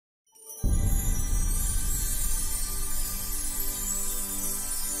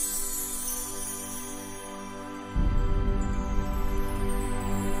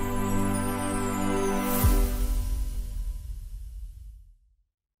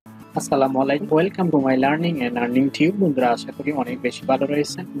আসসালামু আলাইকুম, welcome to my learning and earning tube. বন্ধুরা, আশা করি অনেক বেশি ভালো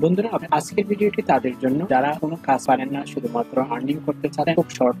রয়েছেন। বন্ধুরা, আজকের ভিডিওটি তাদের জন্য যারা কোনো কাজ পারেন না, শুধুমাত্র আর্নিং করতে চান খুব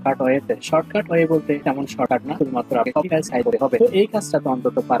শর্টকাট ওয়েতে। শর্টকাট ওয়ে বলতে তেমন শর্টকাট না, শুধুমাত্র আপনি কপিটাইজ করতে হবে। তো এই কাজটা তো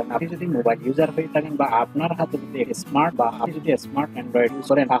অন্তত পারেন আপনি যদি মোবাইল ইউজার হয়ে থাকেন বা আপনার হাতে যদি স্মার্ট বা আপনি যদি স্মার্ট অ্যান্ড্রয়েড ইউজ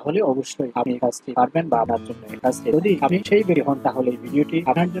করেন, তাহলে অবশ্যই আপনি এই কাজটি পারবেন বা আপনার জন্য এই কাজটি। যদি আপনি সেই বের হন, তাহলে এই ভিডিওটি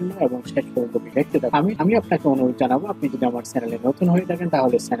আপনার জন্য এবং শেষ পর্যন্ত দেখতে থাকুন। আমি আপনাকে অনুরোধ জানাবো, আপনি যদি আমার চ্যানেলে নতুন হয়ে থাকেন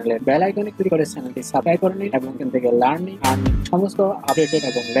তাহলে চ্যানেলের বেল আইকনে ক্লিক করে চ্যানেলটি সাবস্ক্রাইব করে নিন এবং এখান থেকে লার্নিং আর্নিং সমস্ত আপডেটেড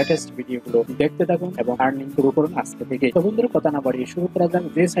এবং লেটেস্ট ভিডিওগুলো দেখতে থাকুন এবং আর্নিং শুরু করুন আজকে থেকে। তো বন্ধুরা, কথা না বাড়িয়ে শুরু করা যাক।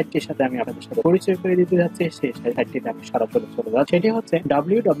 যে সাইটটির সাথে আমি আপনাদের সাথে পরিচয় করে দিতে যাচ্ছি, সেই সাইটটিতে আমি সরাসরি চলে যাচ্ছি। সেটি হচ্ছে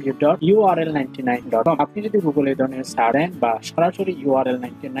www.url99.com। আপনি যদি গুগলে এই ধরনের সার্চ দেন বা সরাসরি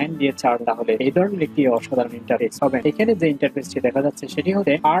url99 দিয়ে সার্চ, তাহলে এই ধরনের একটি অসাধারণ ইন্টারফেস হবে। এখানে যে ইন্টারফেসটি দেখা যাচ্ছে সেটি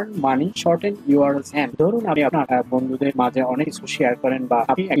হচ্ছে earn money shorten URLs and. ধরুন আপনি আপনার বন্ধুদের মাঝে অনেক কিছু শেয়ার করেন বা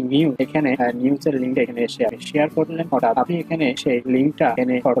আপনি নিউজ এখানে নিউজের লিঙ্ক এখানে এসে আপনি শেয়ার করলেন, অর্থাৎ আপনি এখানে সেই লিঙ্কটা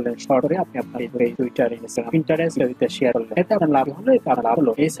এনে করলেন, শর্ট করে আপনি আপনার টুইটার, ইনস্টাগ্রাম, পিন্টারেস্ট ইত্যাদিতে শেয়ার করলেন। এতে আপনার লাভ হলো, এতে আপনার লাভ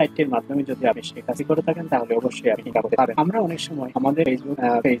হলো। এই সাইটটির মাধ্যমে যদি আপনি সেই কাজই করে থাকেন, তাহলে অবশ্যই আপনি ইনকাম করতে পারবেন। আমরা অনেক সময় আমাদের ফেসবুক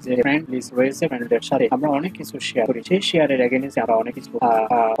পেজে ফ্রেন্ড লিস্ট রয়েছে, ফ্রেন্ডদের সাথে আমরা অনেক কিছু শেয়ার করি। সেই শেয়ারের এগেইনস্টে আমরা অনেক কিছু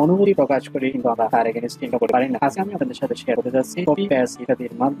অনুভূতি প্রকাশ করি, কিন্তু আমরা তার এগেইনস্টে ইনকাম করতে পারি না। আজকে আমি আপনাদের সাথে শেয়ার করতে যাচ্ছি কপি পেস্ট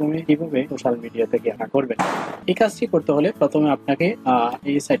ইত্যাদির মাধ্যমে কিভাবে সোশ্যাল মিডিয়া থেকে আর্ন করবেন। এই কাজটি করতে হলে প্রথমে আপনাকে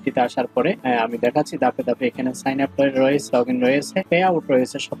এই সাইটটিতে আসার পরে আমি দেখাচ্ছি ধাপে ধাপে। এখানে সাইন আপ রয়েছে, লগ ইন রয়েছে, পে আউট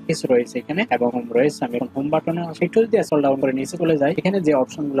রয়েছে, সবকিছু রয়েছে এখানে এবং হোম রয়েছে। আমি এখন হোম বাটনে একটু যদি স্ক্রল ডাউন করে নিচে চলে যাই, এখানে যে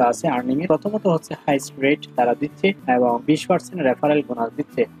অপশন গুলো আছে আর্নিং এর, প্রথমত হচ্ছে হাইস্ট রেট তারা দিচ্ছে এবং 20% রেফারেল বোনাস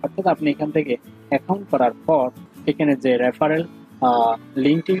দিচ্ছে। অর্থাৎ আপনি এখান থেকে অ্যাকাউন্ট করার পর এখানে যে রেফারেল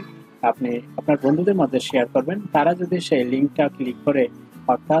লিঙ্কটি আপনি আপনার বন্ধুদের মধ্যে শেয়ার করবেন, তারা যদি সেই লিঙ্কটা ক্লিক করে,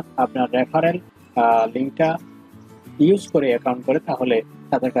 অর্থাৎ আপনার রেফারেল লিঙ্কটা ইউজ করে অ্যাকাউন্ট করে, তাহলে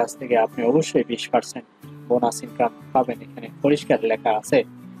তাদের কাছ থেকে আপনি অবশ্যই 20% বোনাস ইনকাম পাবেন। এখানে পরিষ্কার লেখা আছে।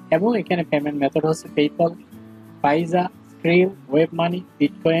 এবং এখানে পেমেন্ট মেথড হচ্ছে PayPal, পাইজা, krill, web money,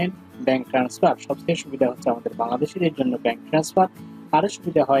 bitcoin, bank transfer. সবচেয়ে সুবিধা হচ্ছে আমাদের বাংলাদেশিদের জন্য ব্যাংক ট্রান্সফার। আরো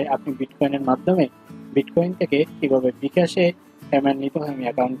সুবিধা হয় আপনি বিটকয়েনের মাধ্যমে বিটকয়েন থেকে কিভাবে বিকাশে পেমেন্ট নিতে হয়। আমি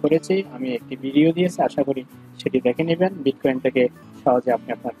অ্যাকাউন্ট করেছি, আমি একটি ভিডিও দিয়েছি, আশা করি সেটি দেখে নেবেন। বিটকয়েন থেকে সহজে আপনি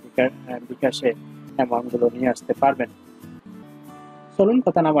আপনার বিকাশে অ্যামাউন্টগুলো নিয়ে আসতে পারবেন। চলুন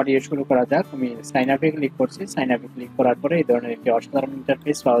কথা না বাড়িয়ে শুরু করা যাক। আমি সাইন আপে ক্লিক করছি। সাইন আপে ক্লিক করার পরে এই ধরনের একটি অসাধারণ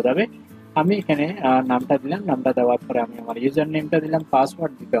ইন্টারফেস পাওয়া যাবে। আমি এখানে নামটা দিলাম, নামটা দেওয়ার পরে আমি আমার ইউজার নেমটা দিলাম,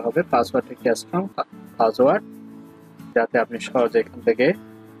 পাসওয়ার্ড দিতে হবে। পাসওয়ার্ড একটি স্ট্রং পাসওয়ার্ড, যাতে আপনি সহজে এখান থেকে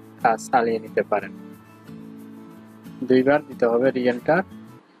কাজ চালিয়ে নিতে পারেন। 2 বার দিতে হবে রিএন্টার।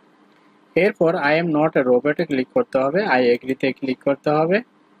 এরপর I am not a রোবটে click করতে হবে, আই এগ্রিতে ক্লিক করতে হবে।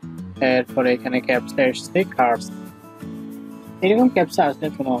 এরপরে এখানে ক্যাপচা এসছে, কার্ডস, এরকম ক্যাপচা আসলে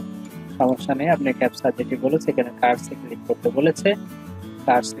কোনো সমস্যা নেই। আপনি ক্যাপচা যেটি বলেছে এখানে কার্ডসে ক্লিক করতে বলেছে,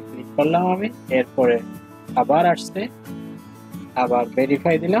 কার্ডসে ক্লিক করলাম আমি। এরপরে আবার আসছে, আবার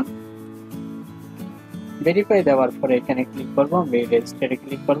ভেরিফাই দিলাম। ভেরিফাই দেওয়ার পরে এখানে ক্লিক করবো, আমি রেজিস্টারে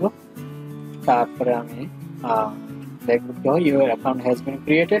ক্লিক করব। তারপরে আমি দেখব কি হয়, your account has been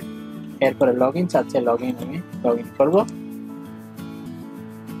created. এরপরে লগ ইন চাচ্ছে, লগ ইন আমি লগ ইন করবো।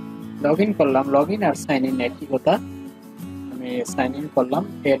 লগ ইন করলাম, log in R sign in একই কথা, আমি সাইন ইন করলাম।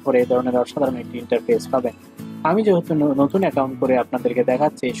 এরপরে এই ধরনের অসাধারণ একটি ইন্টারফেস পাবেন। আমি যেহেতু নতুন অ্যাকাউন্ট করে আপনাদেরকে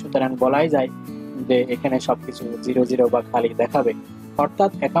দেখাচ্ছি, সুতরাং বলাই যায় যে এখানে সবকিছু 0 বা খালি দেখাবে।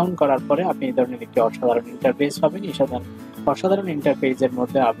 অর্থাৎ অ্যাকাউন্ট করার পরে আপনি এই ধরনের একটি অসাধারণ ইন্টারফেস পাবেন। এই অসাধারণ ইন্টারফেসের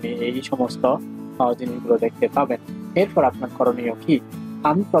মধ্যে আপনি এই সমস্ত জিনিসগুলো দেখতে পাবেন। এরপর আপনার করণীয় কি?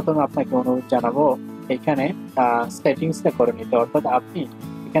 আমি প্রথমে আপনাকে অনুরোধ জানাবো এখানে সেটিংসটা করে নিতে। অর্থাৎ আপনি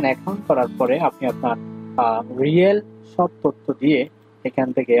এখানে অ্যাকাউন্ট করার পরে আপনি আপনার রিয়েল সব তথ্য দিয়ে এখান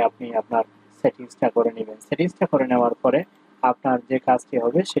থেকে আপনি আপনার সেটিংসটা করে নেবেন। সেটিংসটা করে নেওয়ার পরে আপনার যে কাজটি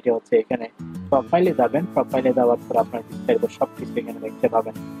হবে সেটি হচ্ছে এখানে প্রোফাইলে যাবেন। প্রোফাইলে যাওয়ার পর আপনার বিস্তারিত সবকিছু এখানে দেখতে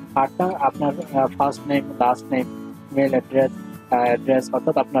পাবেন। আর আপনার first name, last name, mail address,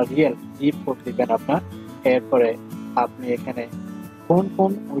 অর্থাৎ আপনার রিয়েল জিপ কোড দিবেন আপনার। এরপরে আপনি এখানে কোন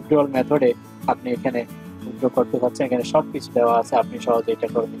কোন উইথড্রল মেথডে আপনি এখানে উইথড্র করতে চাচ্ছেন, এখানে সবকিছু দেওয়া আছে, আপনি সহজে এটা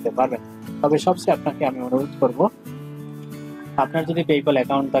করে নিতে পারবেন। তবে সবচেয়ে আপনাকে আমি অনুরোধ করব, আপনার যদি পেপ্যাল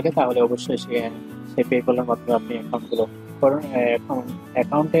অ্যাকাউন্ট থাকে তাহলে অবশ্যই সেই পেপ্যালের মাধ্যমে আপনি অ্যাকাউন্টগুলো করুন,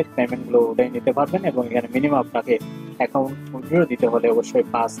 অ্যাকাউন্টের পেমেন্টগুলো উঠে নিতে পারবেন। এবং এখানে মিনিমাম আপনাকে অ্যাকাউন্ট উইথড্র দিতে হলে অবশ্যই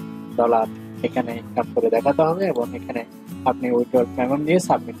 $5 এখানে ইনকাম করে দেখাতে হবে এবং এখানে আপনি উইথড্রল পেমেন্ট দিয়ে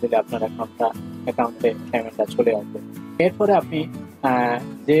সাবমিট দিলে আপনার অ্যাকাউন্টে পেমেন্টটা চলে আসবে। এরপরে আপনি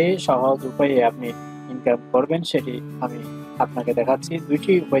যে সহজ উপায়ে আপনি ইনকাম করবেন সেটি আমি আপনাকে দেখাচ্ছি।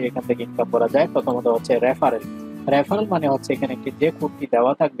 2টি উপায়ে এখান থেকে ইনকাম করা যায়। প্রথমত হচ্ছে রেফারেল। রেফারেল মানে হচ্ছে এখানে একটি যে কোডটি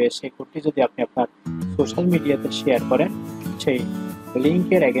দেওয়া থাকবে সেই কোডটি যদি আপনি আপনার সোশ্যাল মিডিয়াতে শেয়ার করেন, সেই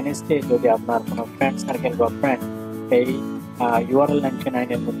লিঙ্কের এগেনস্টে যদি আপনার কোনো ফ্রেন্ড সার্কেল বা ফ্রেন্ড এই ইউআরএল 99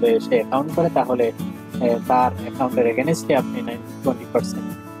 এর মধ্যে এসে অ্যাকাউন্ট করে, তাহলে তার অ্যাকাউন্টের এগেনস্টে আপনি 20%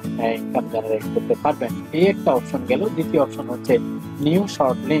 ইনকাম জেনারেট করতে পারবেন। এই একটা অপশন গেল। দ্বিতীয় অপশন হচ্ছে নিউ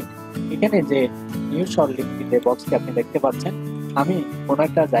শর্ট লিঙ্ক। এখানে যে নিউ শর্ট লিঙ্কটি যে বক্সটি আপনি দেখতে পাচ্ছেন, আমি কোনো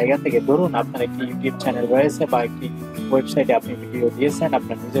একটা জায়গা থেকে, ধরুন আপনার একটি ইউটিউব চ্যানেল রয়েছে বা একটি ওয়েবসাইটে আপনি ভিডিও দিয়েছেন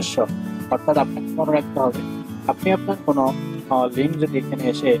আপনার নিজস্ব, অর্থাৎ আপনাকে মনে রাখতে হবে আপনি আপনার কোনো লিঙ্ক যদি এখানে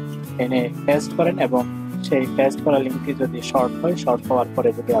এসে এনে পেস্ট করেন এবং সেই পেস্ট করা লিঙ্কটি যদি শর্ট হয়, শর্ট হওয়ার পরে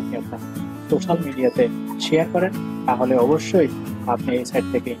যদি আপনি আপনার সোশ্যাল মিডিয়াতে শেয়ার করেন, তাহলে অবশ্যই আপনি এই সাইট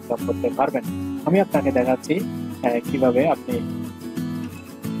থেকে ইনকাম করতে পারবেন। আমি আপনাকে দেখাচ্ছি কিভাবে আপনি